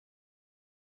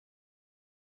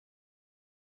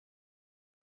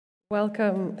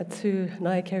Welcome to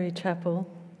Naikari Chapel,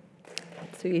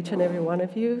 to each and every one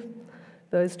of you,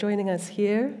 those joining us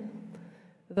here,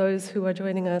 those who are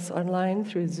joining us online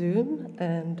through Zoom,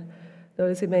 and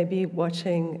those who may be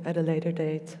watching at a later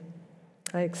date.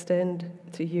 I extend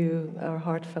to you our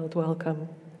heartfelt welcome.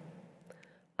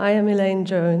 I am Elaine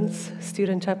Jones,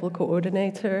 Student Chapel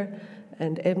Coordinator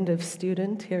and MDiv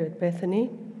student here at Bethany.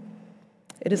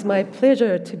 It is my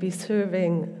pleasure to be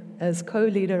serving as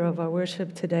co-leader of our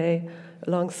worship today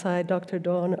alongside Dr.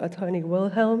 Dawn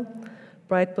Ottoni-Wilhelm,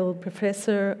 Brightbill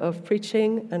Professor of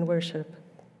Preaching and Worship.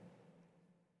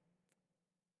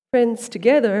 Friends,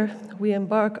 together we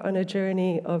embark on a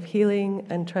journey of healing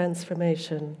and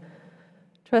transformation,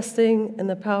 trusting in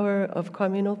the power of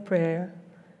communal prayer,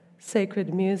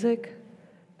 sacred music,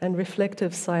 and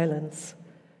reflective silence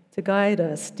to guide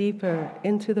us deeper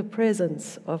into the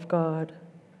presence of God.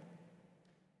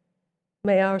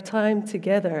 May our time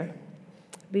together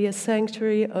be a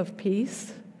sanctuary of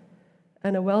peace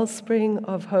and a wellspring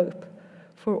of hope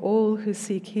for all who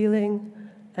seek healing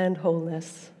and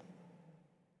wholeness.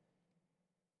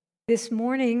 This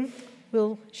morning,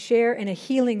 we'll share in a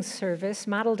healing service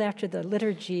modeled after the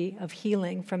liturgy of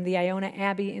healing from the Iona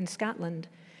Abbey in Scotland.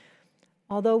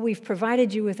 Although we've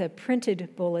provided you with a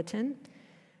printed bulletin,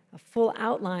 a full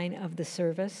outline of the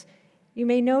service, you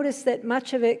may notice that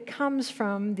much of it comes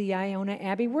from the Iona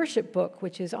Abbey worship book,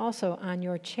 which is also on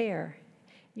your chair.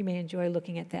 You may enjoy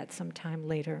looking at that sometime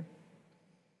later.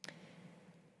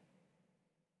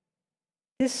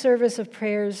 This service of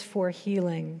prayers for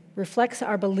healing reflects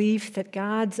our belief that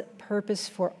God's purpose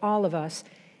for all of us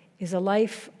is a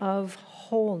life of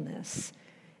wholeness,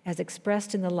 as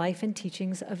expressed in the life and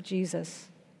teachings of Jesus.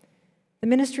 The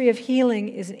ministry of healing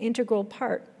is an integral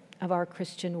part of our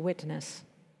Christian witness.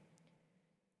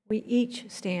 We each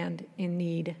stand in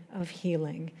need of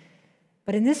healing.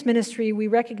 But in this ministry, we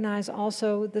recognize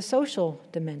also the social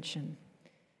dimension.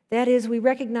 That is, we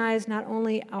recognize not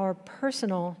only our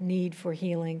personal need for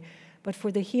healing, but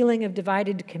for the healing of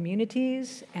divided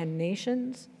communities and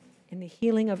nations, and the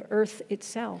healing of earth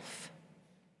itself.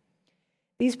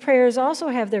 These prayers also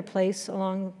have their place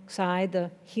alongside the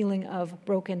healing of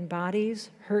broken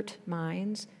bodies, hurt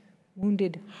minds,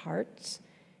 wounded hearts,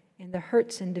 and the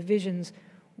hurts and divisions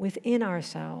within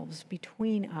ourselves,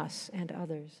 between us and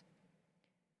others.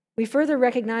 We further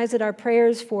recognize that our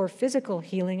prayers for physical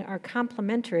healing are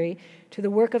complementary to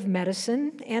the work of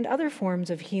medicine and other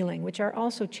forms of healing, which are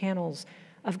also channels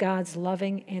of God's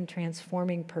loving and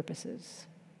transforming purposes.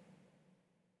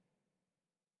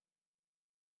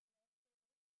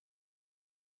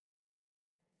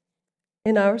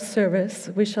 In our service,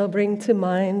 we shall bring to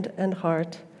mind and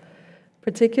heart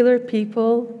particular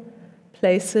people,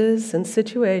 places, and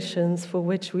situations for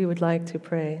which we would like to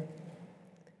pray.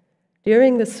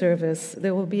 During the service,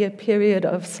 there will be a period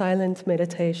of silent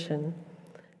meditation,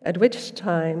 at which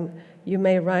time you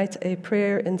may write a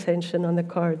prayer intention on the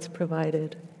cards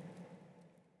provided.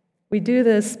 We do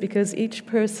this because each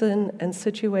person and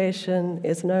situation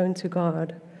is known to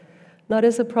God, not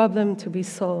as a problem to be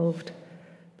solved,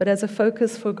 but as a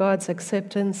focus for God's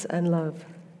acceptance and love.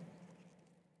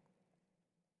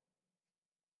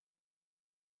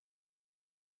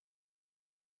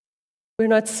 We're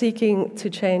not seeking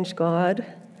to change God,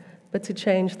 but to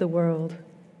change the world.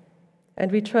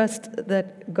 And we trust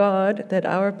that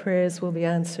our prayers will be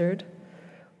answered,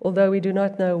 although we do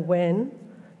not know when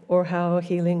or how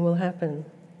healing will happen.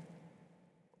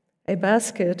 A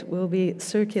basket will be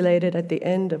circulated at the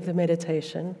end of the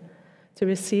meditation to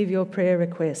receive your prayer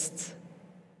requests.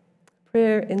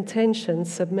 Prayer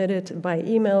intentions submitted by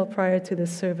email prior to the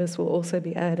service will also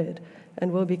be added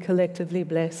and will be collectively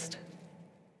blessed.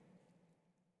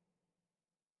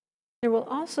 There will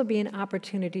also be an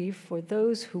opportunity for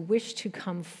those who wish to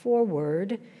come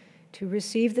forward to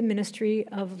receive the ministry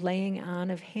of laying on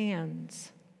of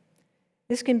hands.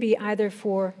 This can be either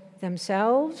for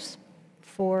themselves,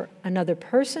 for another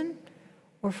person,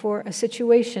 or for a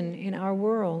situation in our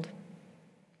world.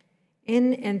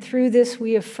 In and through this,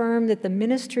 we affirm that the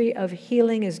ministry of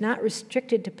healing is not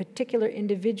restricted to particular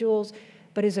individuals,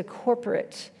 but is a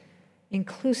corporate,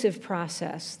 inclusive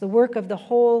process, the work of the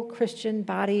whole Christian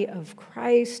body of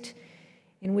Christ,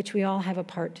 in which we all have a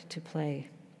part to play.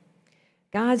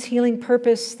 God's healing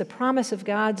purpose, the promise of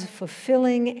God's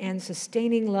fulfilling and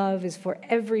sustaining love is for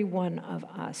every one of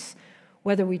us.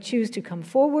 Whether we choose to come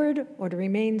forward or to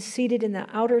remain seated in the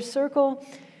outer circle,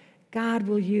 God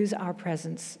will use our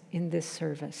presence in this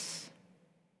service.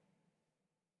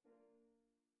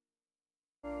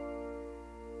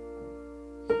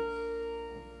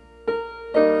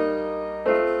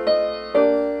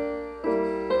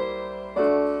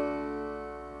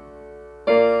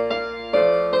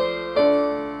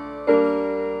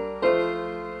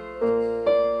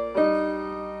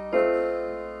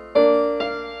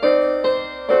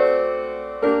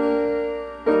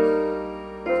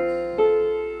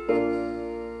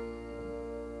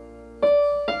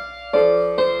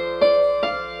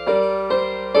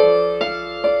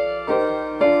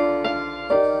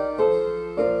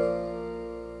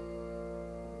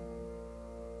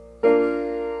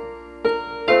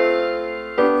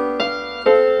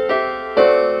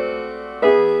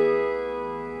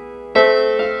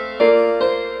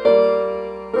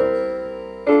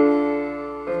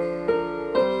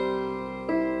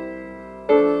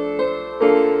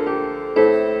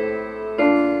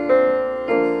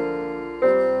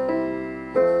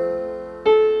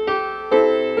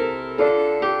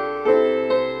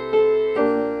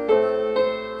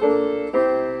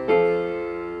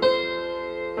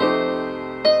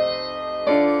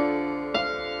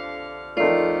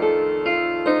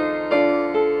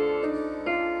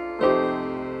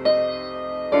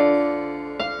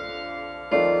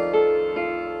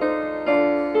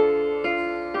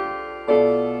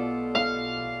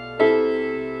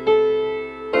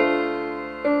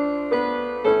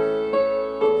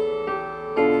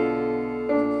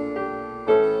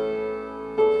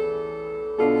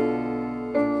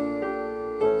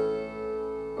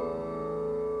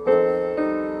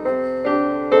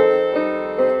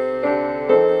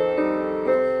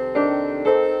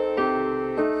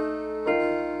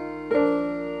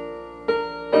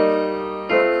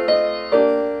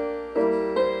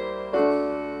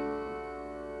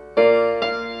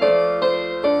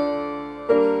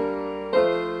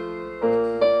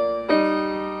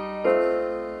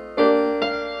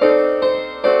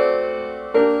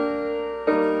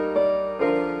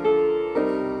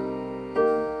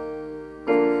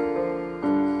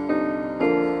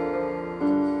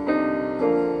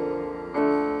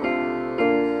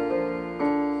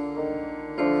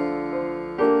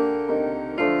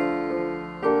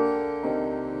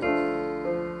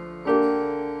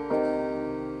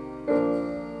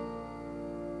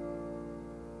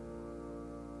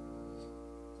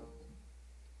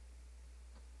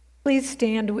 Please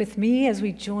stand with me as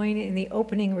we join in the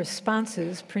opening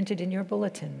responses printed in your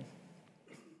bulletin.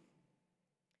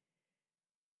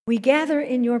 We gather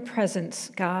in your presence,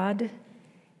 God,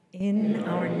 in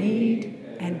our need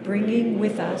and bringing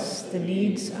with us the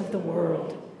needs of the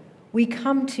world. We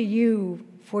come to you,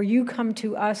 for you come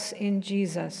to us in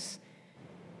Jesus.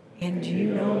 And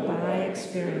you know by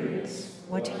experience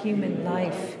what human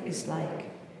life is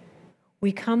like.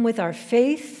 We come with our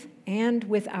faith and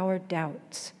with our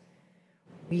doubts.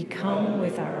 We come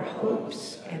with our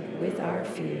hopes and with our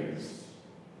fears.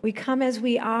 We come as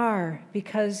we are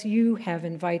because you have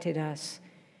invited us,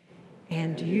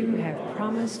 and you have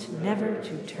promised never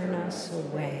to turn us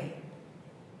away.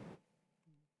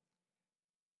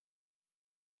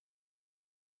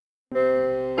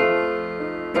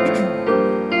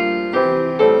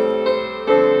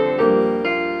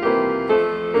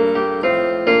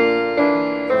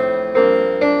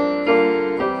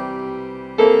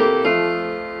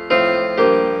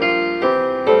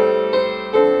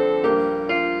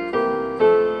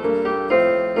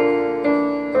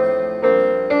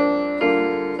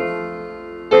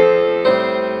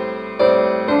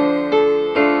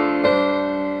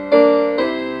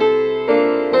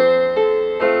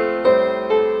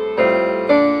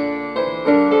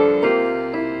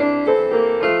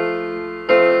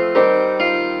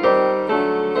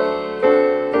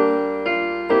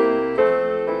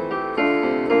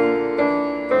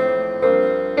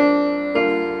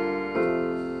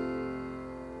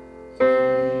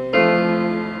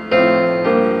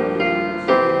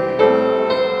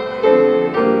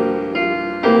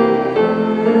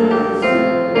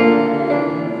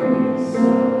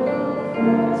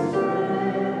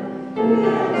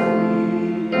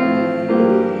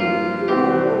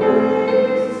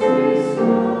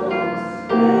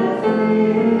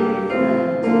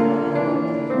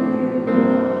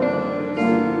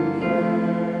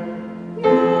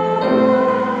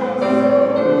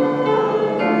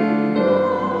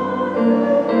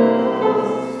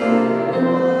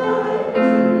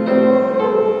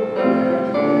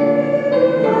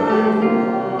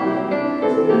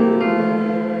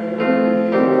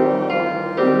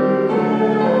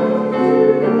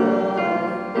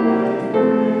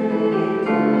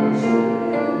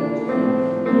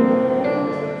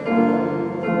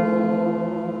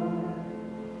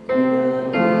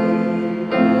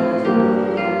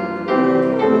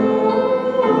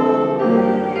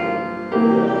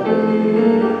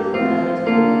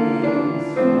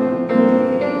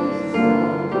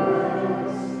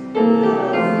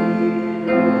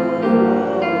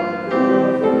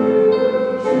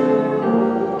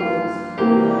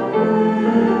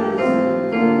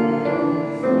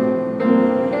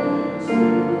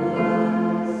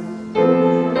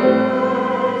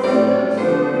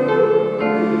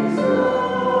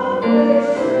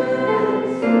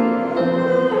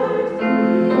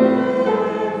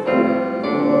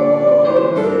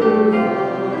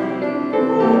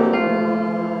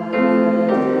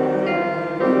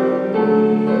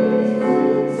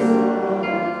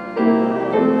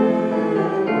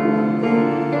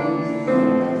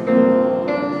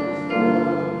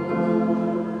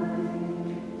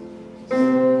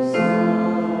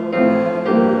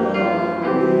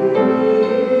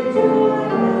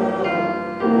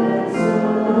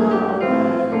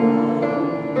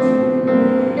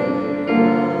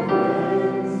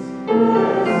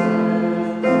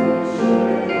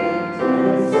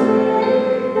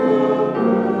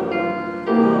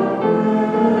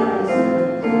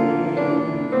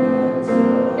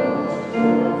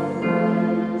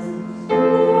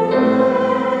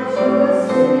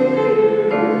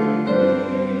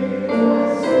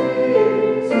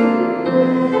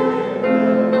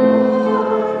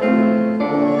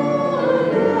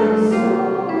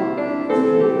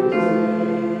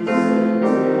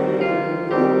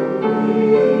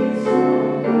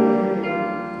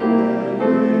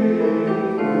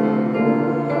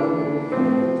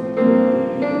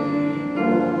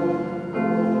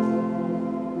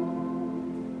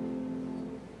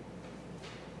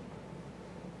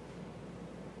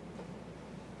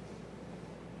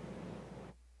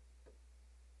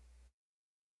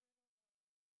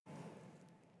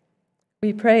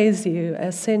 We praise you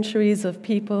as centuries of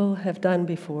people have done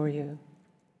before you.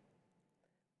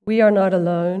 We are not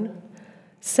alone.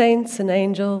 Saints and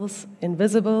angels,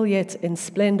 invisible yet in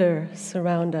splendor,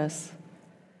 surround us.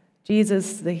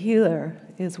 Jesus, the healer,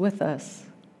 is with us.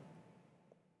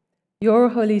 Your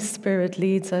Holy Spirit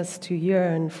leads us to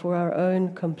yearn for our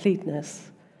own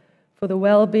completeness, for the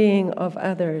well-being of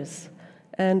others,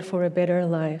 and for a better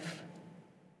life.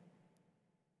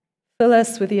 Fill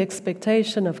us with the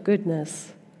expectation of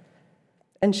goodness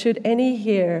And should any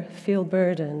here feel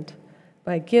burdened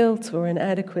by guilt or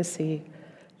inadequacy,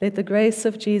 let the grace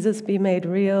of Jesus be made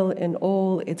real in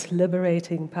all its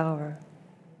liberating power.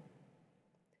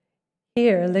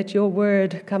 Here, let your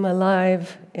word come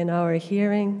alive in our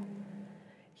hearing.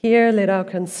 Here, let our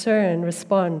concern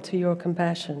respond to your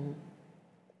compassion.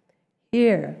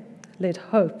 Here, let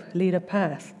hope lead a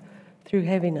path through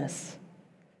heaviness.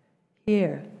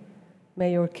 Here,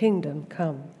 may your kingdom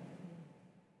come.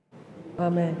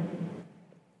 Amen.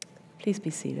 Please be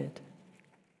seated.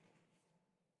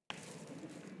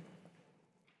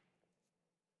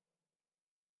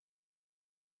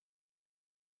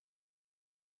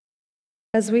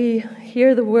 As we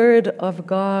hear the word of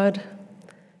God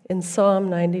in Psalm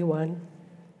 91,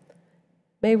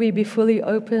 may we be fully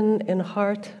open in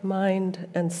heart, mind,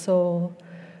 and soul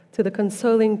to the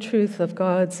consoling truth of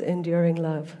God's enduring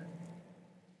love.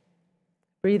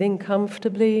 Breathing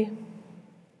comfortably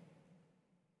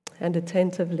and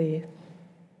attentively,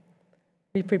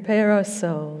 we prepare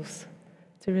ourselves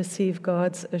to receive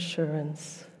God's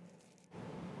assurance.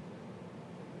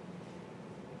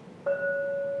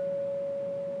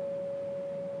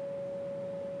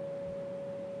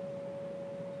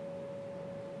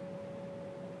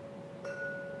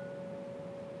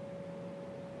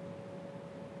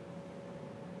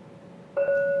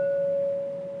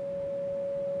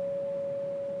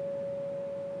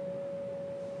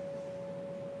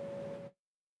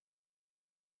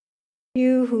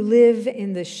 You who live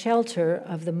in the shelter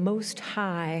of the Most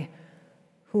High,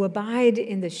 who abide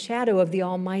in the shadow of the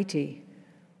Almighty,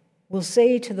 will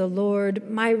say to the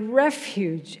Lord, my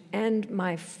refuge and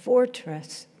my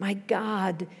fortress, my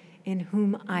God in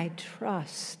whom I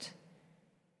trust.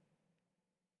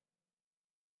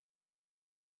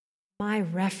 My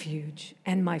refuge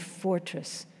and my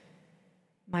fortress,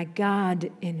 my God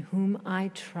in whom I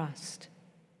trust.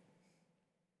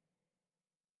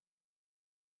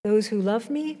 Those who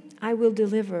love me, I will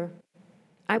deliver.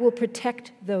 I will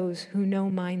protect those who know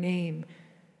my name.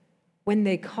 When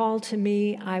they call to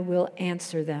me, I will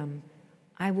answer them.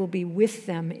 I will be with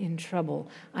them in trouble.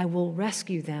 I will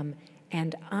rescue them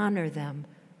and honor them.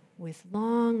 With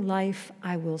long life,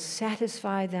 I will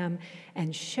satisfy them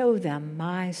and show them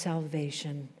my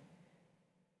salvation.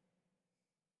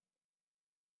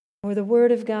 For the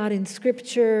word of God in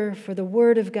Scripture, for the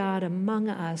word of God among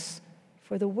us,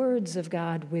 for the words of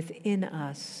God within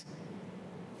us,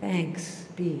 thanks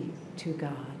be to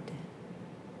God.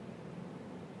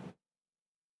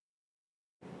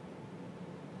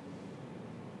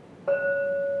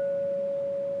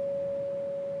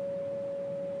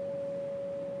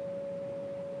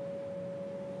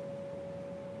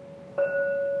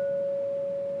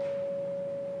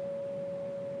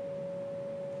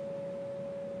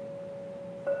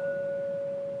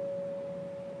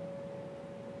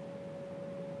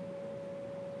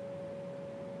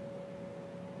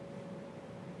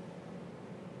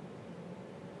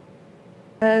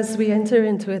 As we enter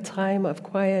into a time of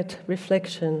quiet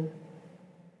reflection,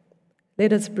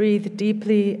 let us breathe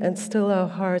deeply and still our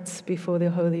hearts before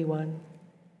the Holy One.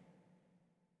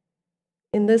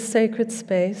 In this sacred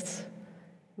space,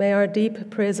 may our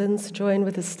deep presence join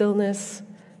with the stillness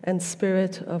and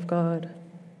spirit of God.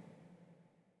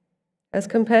 As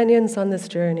companions on this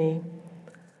journey,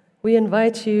 we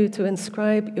invite you to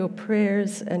inscribe your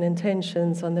prayers and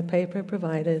intentions on the paper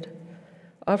provided,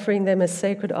 offering them as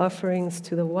sacred offerings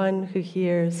to the one who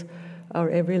hears our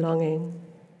every longing.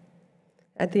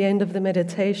 At the end of the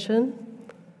meditation,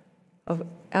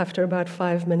 after about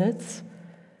 5 minutes,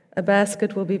 a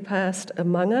basket will be passed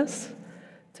among us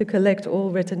to collect all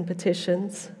written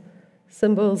petitions,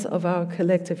 symbols of our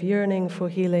collective yearning for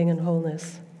healing and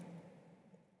wholeness.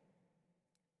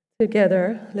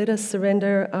 Together, let us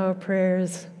surrender our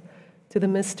prayers to the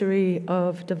mystery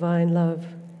of divine love,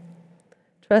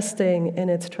 trusting in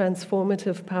its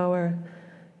transformative power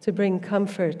to bring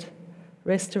comfort,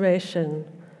 restoration,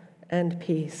 and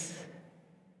peace.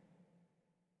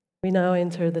 We now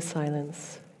enter the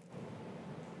silence.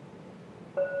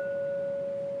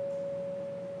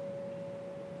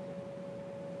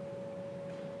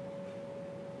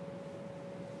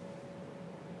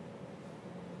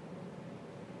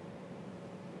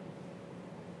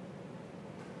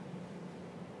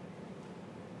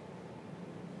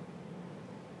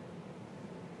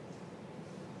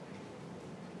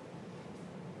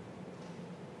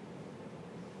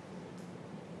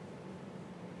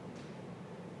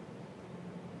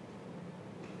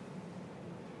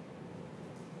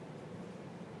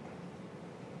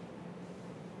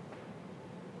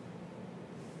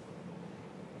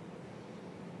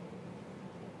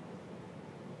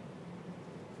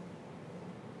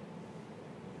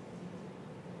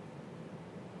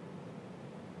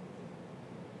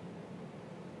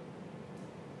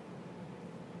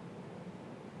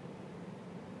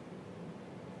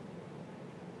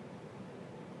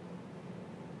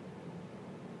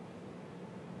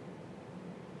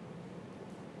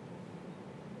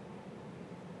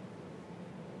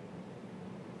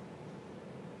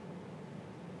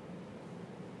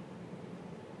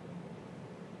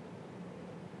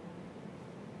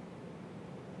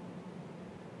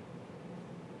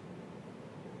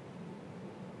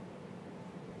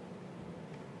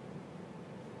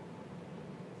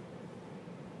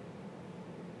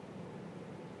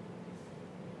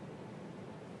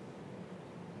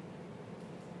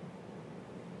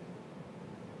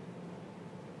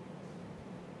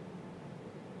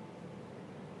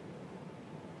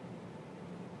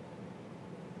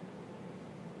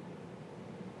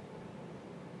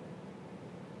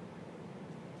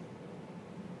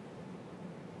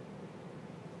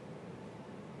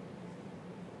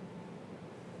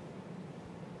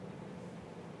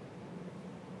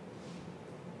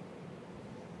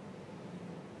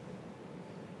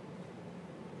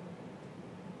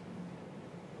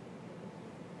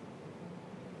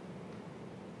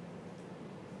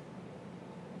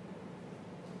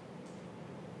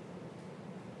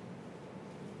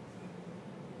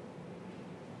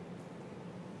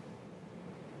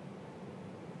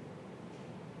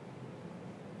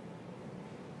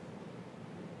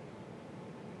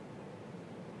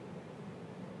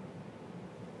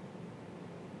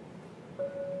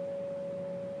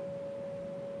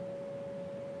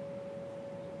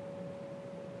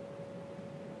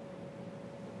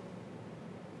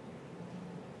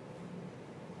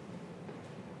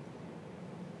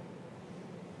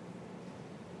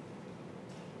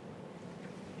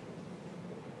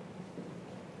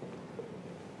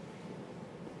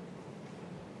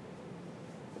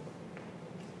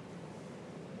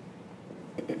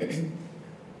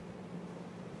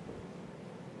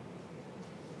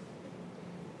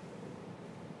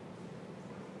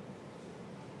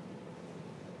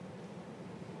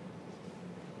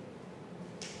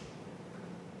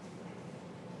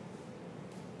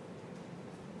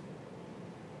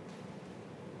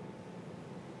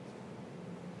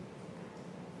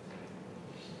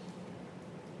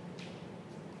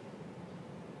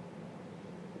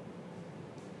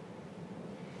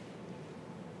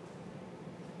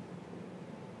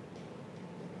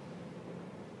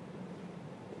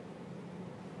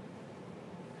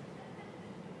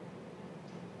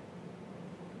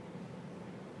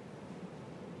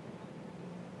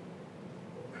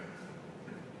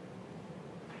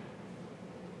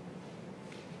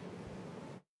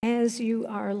 As you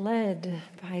are led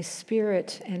by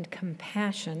spirit and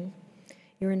compassion,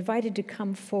 you're invited to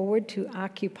come forward to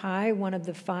occupy one of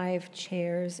the 5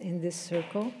 chairs in this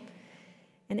circle.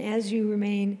 And as you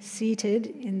remain seated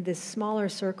in this smaller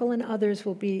circle, and others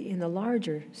will be in the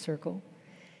larger circle,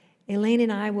 Elaine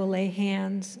and I will lay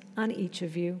hands on each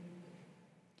of you,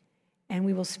 and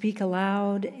we will speak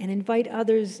aloud and invite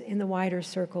others in the wider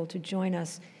circle to join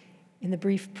us in the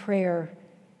brief prayer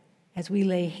as we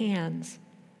lay hands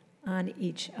on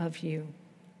each of you.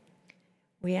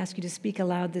 We ask you to speak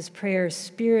aloud this prayer: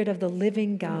 Spirit of the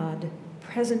living God,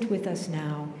 present with us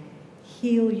now,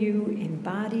 heal you in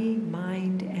body,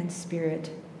 mind, and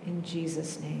spirit, in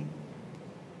Jesus' name.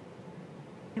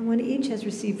 And when each has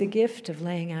received the gift of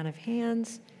laying on of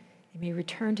hands, they may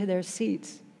return to their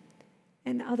seats,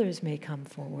 and others may come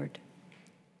forward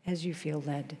as you feel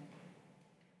led.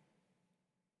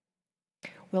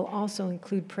 We'll also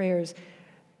include prayers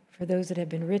for those that have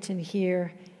been written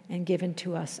here and given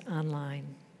to us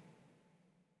online.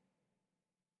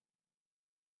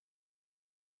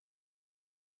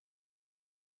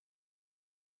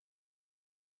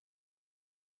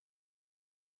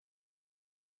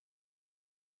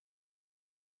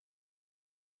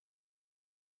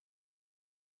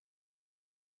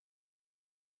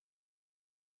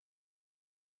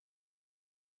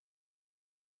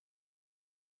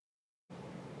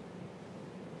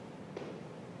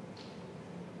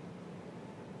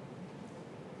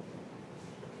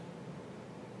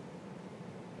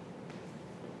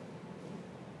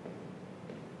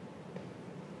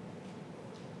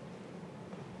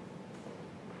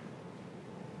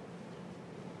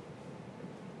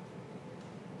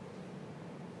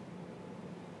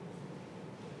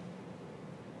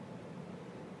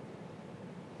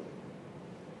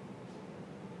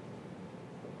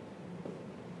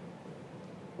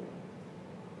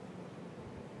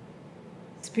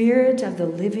 Spirit of the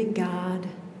living God,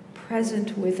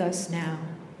 present with us now,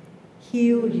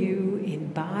 heal you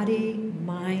in body,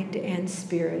 mind, and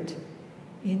spirit,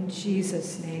 in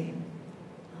Jesus' name.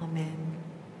 Amen.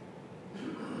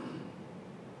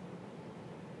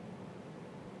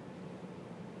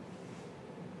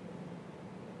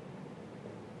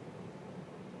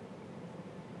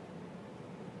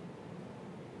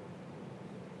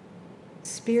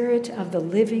 Spirit of the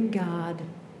living God,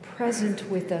 present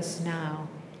with us now,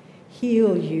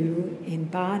 heal you in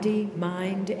body,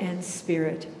 mind, and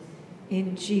spirit,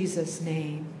 in Jesus'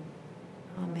 name.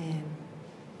 Amen.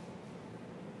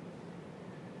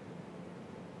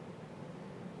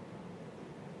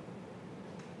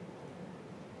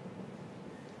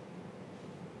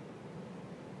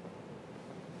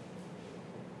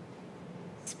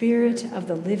 Spirit of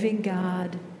the living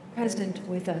God, present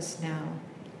with us now,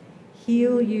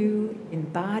 heal you in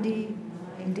body,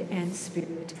 mind, and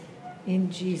spirit,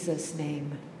 in Jesus'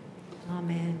 name.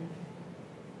 Amen.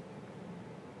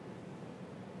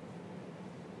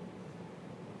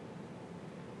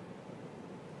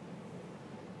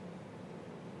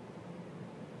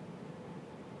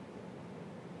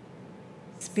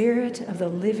 Spirit of the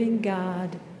living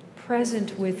God,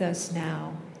 present with us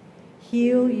now,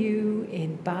 heal you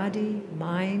in body,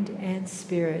 mind, and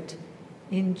spirit,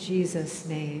 in Jesus'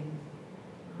 name.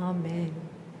 Amen.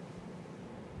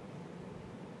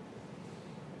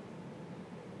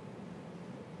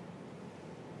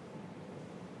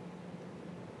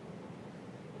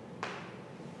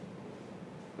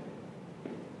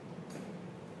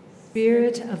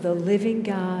 Spirit of the living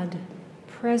God,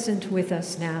 present with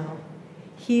us now,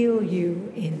 heal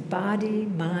you in body,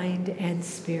 mind, and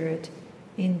spirit,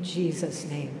 in Jesus'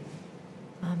 name.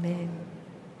 Amen.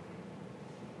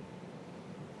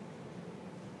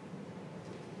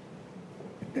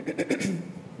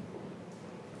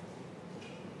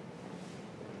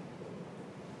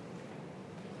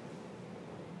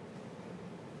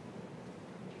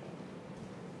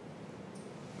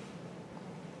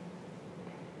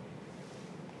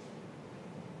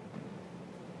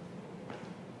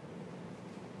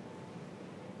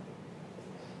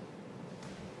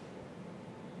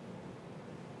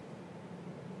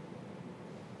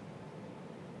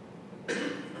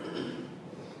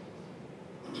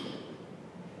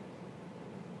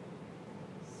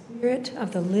 Spirit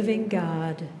of the living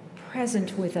God,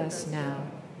 present with us now,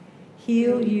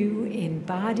 heal you in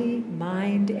body,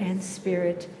 mind, and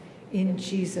spirit, in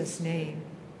Jesus' name.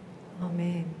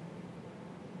 Amen.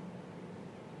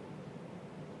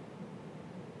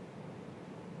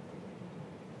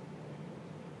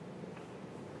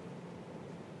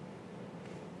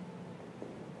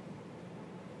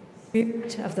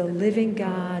 Spirit of the living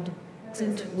God,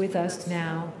 present with us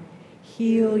now,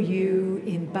 heal you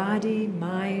in body,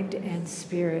 mind, and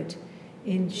spirit,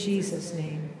 in Jesus'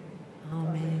 name.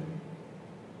 Amen.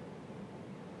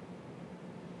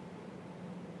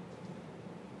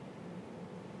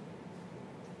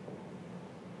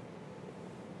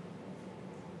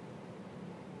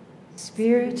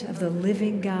 Spirit of the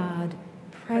living God,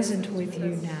 present with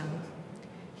you now,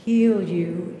 heal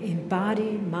you in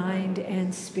body, mind,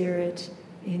 and spirit,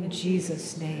 in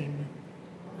Jesus' name.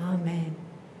 Amen.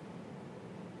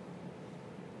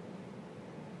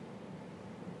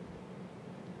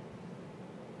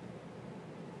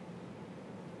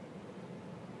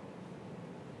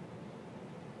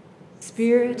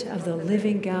 Spirit of the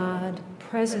living God,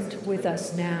 present with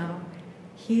us now,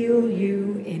 heal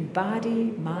you in body,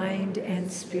 mind,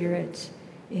 and spirit,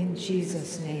 in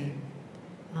Jesus' name.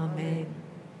 Amen.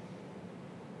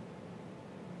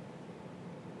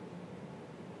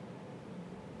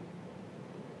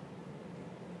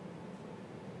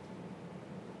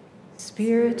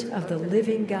 Spirit of the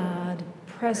living God,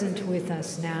 present with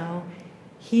us now,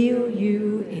 heal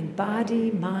you in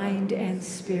body, mind, and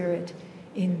spirit,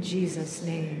 in Jesus'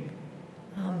 name.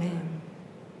 Amen.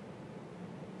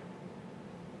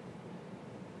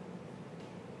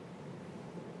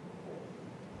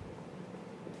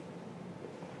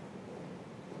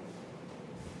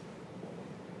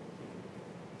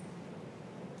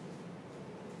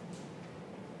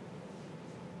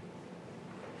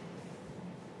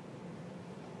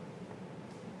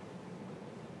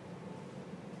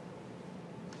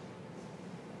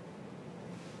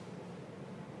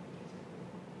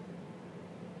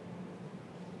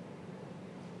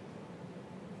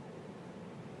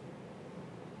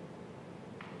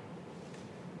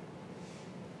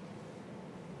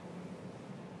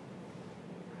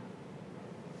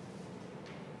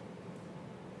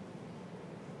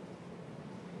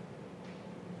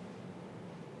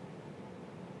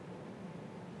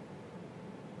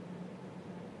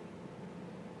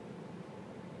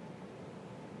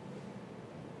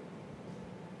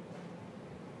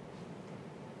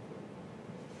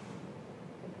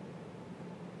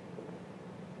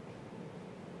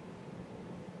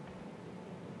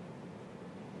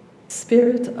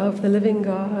 Spirit of the living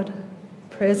God,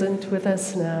 present with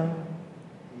us now,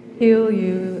 heal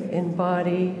you in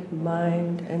body,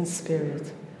 mind, and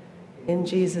spirit, in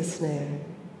Jesus' name.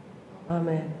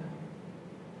 Amen.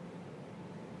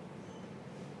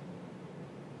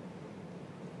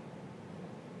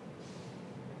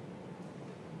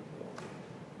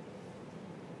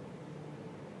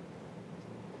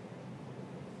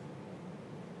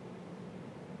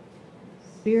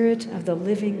 Spirit of the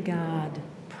living God,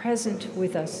 present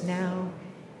with us now,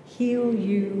 heal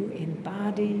you in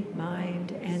body,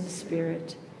 mind, and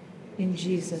spirit, in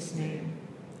Jesus' name.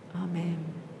 Amen.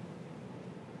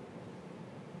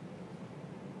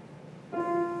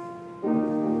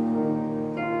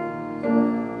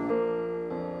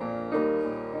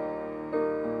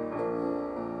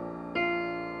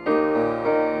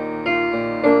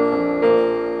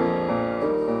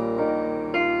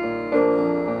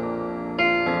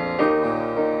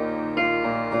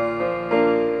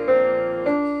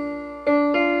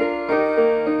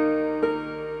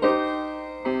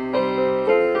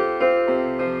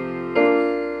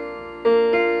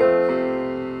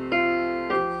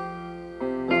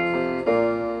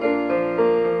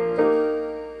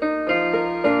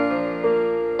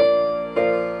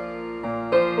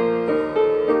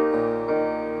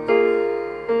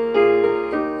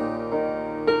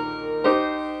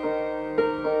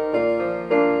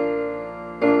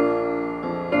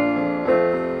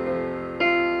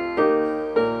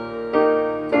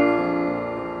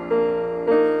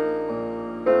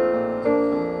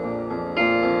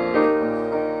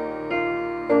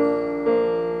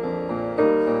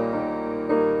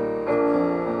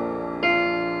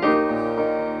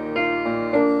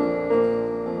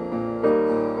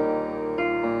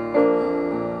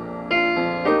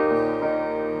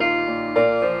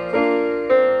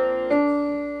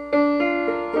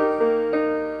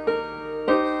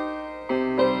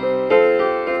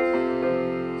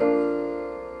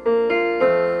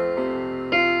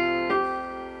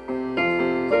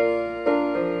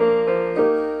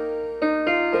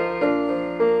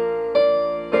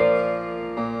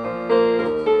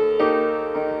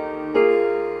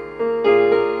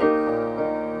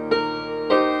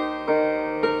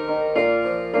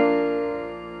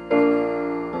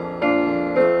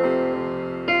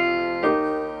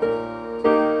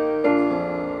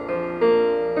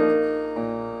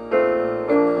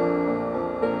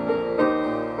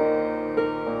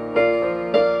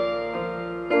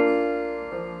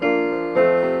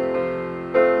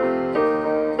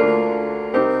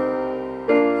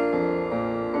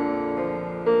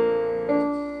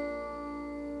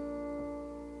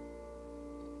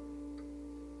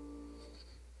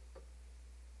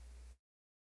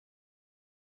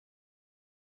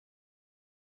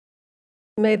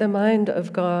 May the mind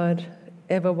of God,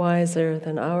 ever wiser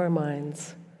than our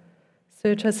minds,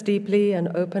 search us deeply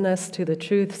and open us to the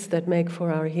truths that make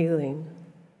for our healing.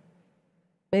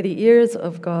 May the ears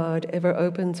of God, ever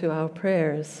open to our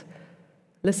prayers,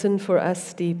 listen for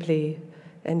us deeply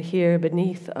and hear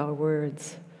beneath our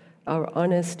words our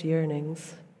honest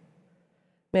yearnings.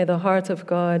 May the heart of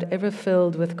God, ever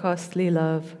filled with costly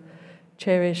love,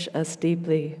 cherish us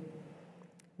deeply,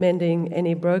 mending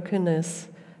any brokenness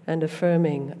and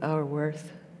affirming our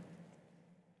worth.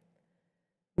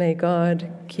 May God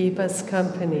keep us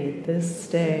company this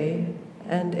day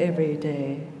and every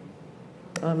day.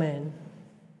 Amen.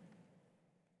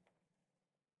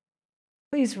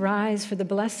 Please rise for the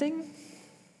blessing.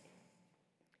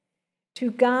 To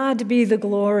God be the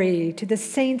glory, to the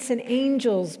saints and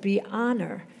angels be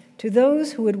honor, to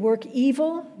those who would work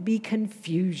evil be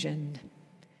confusion.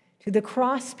 To the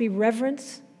cross be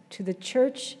reverence, to the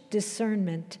church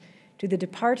discernment, to the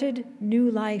departed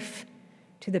new life,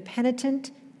 to the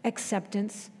penitent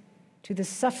acceptance, to the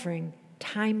suffering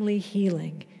timely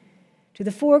healing. To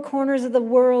the four corners of the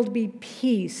world be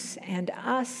peace, and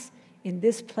us in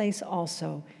this place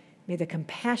also. May the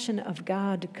compassion of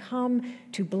God come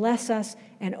to bless us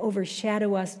and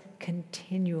overshadow us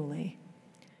continually.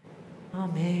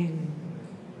 Amen.